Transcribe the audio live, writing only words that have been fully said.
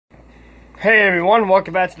Hey everyone,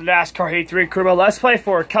 welcome back to the NASCAR NH3 Crew Let's Play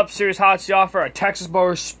for a Cup Series Hot Seat offer at Texas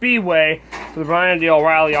Motor Speedway for the running of the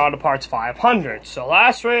O'Reilly Auto Parts 500. So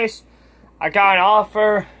last race, I got an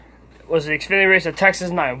offer. It was the Xfinity race at Texas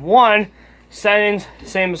 9-1. Settings,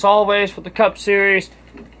 same as always for the Cup Series.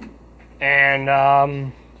 And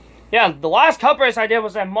yeah, the last Cup race I did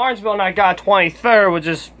was at Martinsville and I got 23rd, which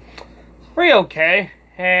is pretty okay.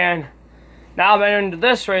 And now I'm entering into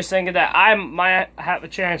this race thinking that I might have a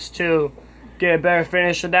chance to get a better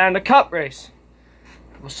finish than that in the Cup race.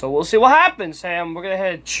 So we'll see what happens, and we're going to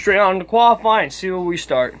head straight on to qualifying and see where we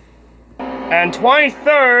start. And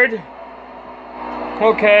 23rd,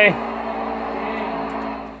 okay.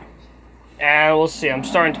 And we'll see, I'm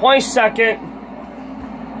starting 22nd.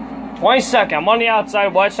 22nd, I'm on the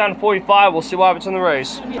outside, watch down to 45, we'll see what happens in the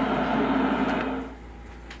race.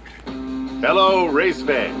 Hello, race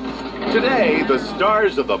fans. Today, the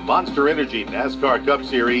stars of the Monster Energy NASCAR Cup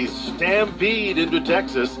Series stampede into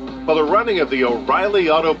Texas for the running of the O'Reilly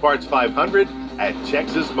Auto Parts 500 at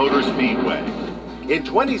Texas Motor Speedway. In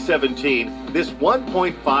 2017, this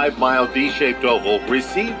 1.5-mile V-shaped oval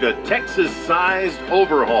received a Texas-sized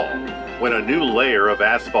overhaul when a new layer of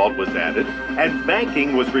asphalt was added and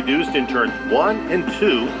banking was reduced in turns 1 and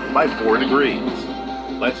 2 by 4 degrees.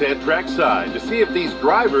 Let's head trackside to see if these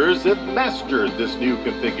drivers have mastered this new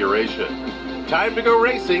configuration. Time to go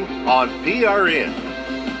racing on PRN.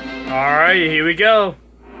 Alright, here we go.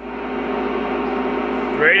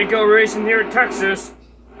 Ready to go racing here at Texas.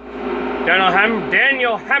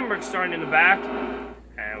 Daniel Hemrick starting in the back.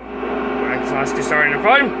 And Kozlowski starting in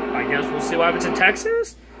front. I guess we'll see what happens in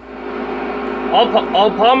Texas. All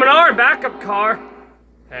Palmer backup car.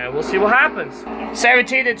 And we'll see what happens.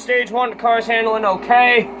 17th at stage 1, the car's handling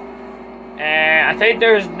okay. And I think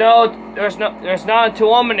there's not 2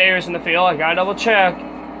 eliminators in the field. I gotta double check.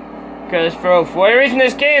 Because for whatever reason in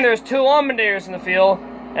this game, there's 2 eliminators in the field.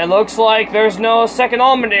 And it looks like there's no second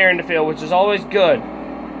eliminator in the field, which is always good.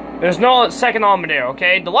 There's no second eliminator,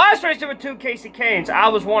 okay? The last race there were 2 Casey Canes. I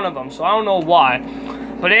was one of them, so I don't know why.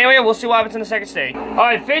 But anyway, we'll see what happens in the second stage.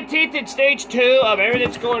 Alright, 15th at stage 2.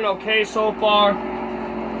 Everything's going okay so far.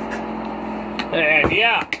 And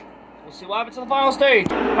yeah, we'll see what happens in the final stage.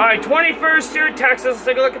 Alright, 21st here in Texas. Let's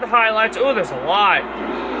take a look at the highlights. Oh, there's a lot.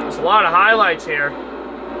 There's a lot of highlights here.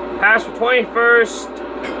 Pass for 21st.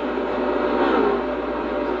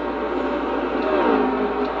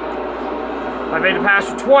 I made the pass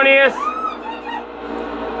for 20th.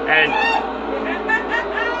 And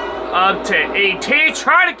up to 18th.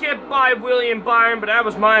 Trying to get by William Byron, but that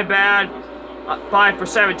was my bad. By for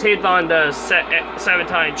 17th on the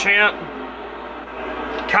 7-time champ.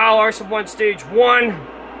 Kyle Larson won stage 1.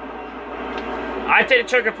 I take the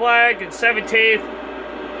checker flag in 17th.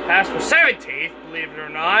 Pass for 17th, believe it or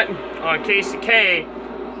not, on Casey K.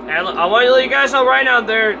 And I want to let you guys know right now,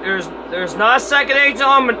 there's not a second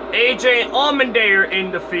AJ Allmendinger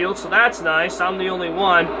in the field, so that's nice. I'm the only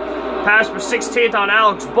one. Pass for 16th on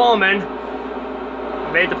Alex Bowman.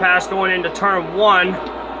 Made the pass going into turn 1.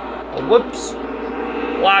 Oh, whoops.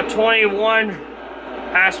 Lap 21.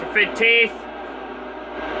 Pass for 15th.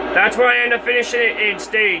 That's where I end up finishing it in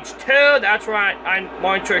stage 2. That's where I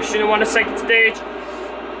wanted to actually won the second stage.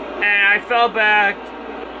 And I fell back.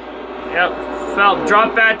 Yep,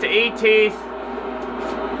 dropped back to 18th.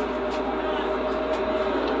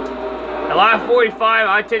 At lap 45,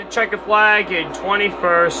 I take the checker flag in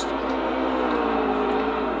 21st.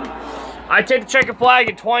 I take the checker flag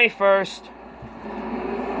in 21st.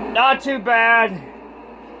 Not too bad.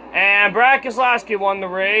 And Brad Kozlowski won the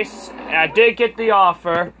race. And I did get the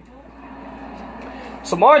offer.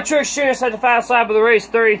 So Mark Truex had the fast lap of the race,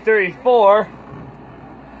 30-34.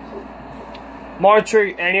 Mark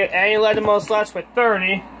Truex, and he led the most laps with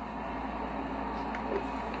 30.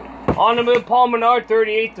 On the move, Paul Menard,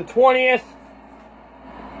 38th to 20th.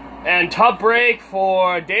 And top break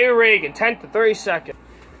for Dave Reagan, 10th to 32nd.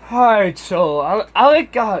 Alright, so I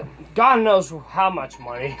got God knows how much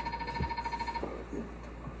money.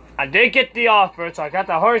 I did get the offer, so I got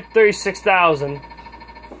the $136,000.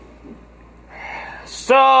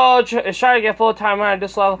 So, try to get full-time at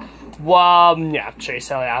this level. Well, yeah, Chase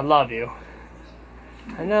Elliott, I love you.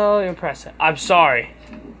 I know, you're impressive. I'm sorry.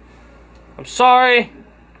 I'm sorry.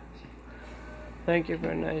 Thank you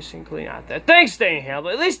for nice and clean out there. Thanks, Dane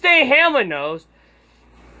Hamlin. At least Dane Hamlin knows.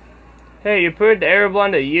 Hey, you proved to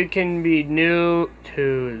everyone that you can be new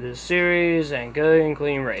to the series and good and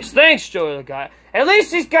clean race. Thanks, Joey the guy. At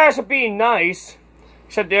least these guys are being nice.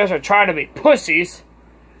 Except the others are trying to be pussies.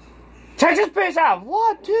 Texas pays out.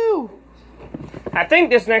 What, too? I think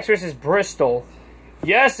this next race is Bristol.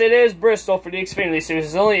 Yes, it is Bristol for the Xfinity Series.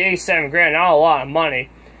 It's only $87 grand, not a lot of money.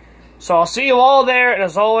 So I'll see you all there, and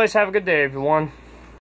as always, have a good day, everyone.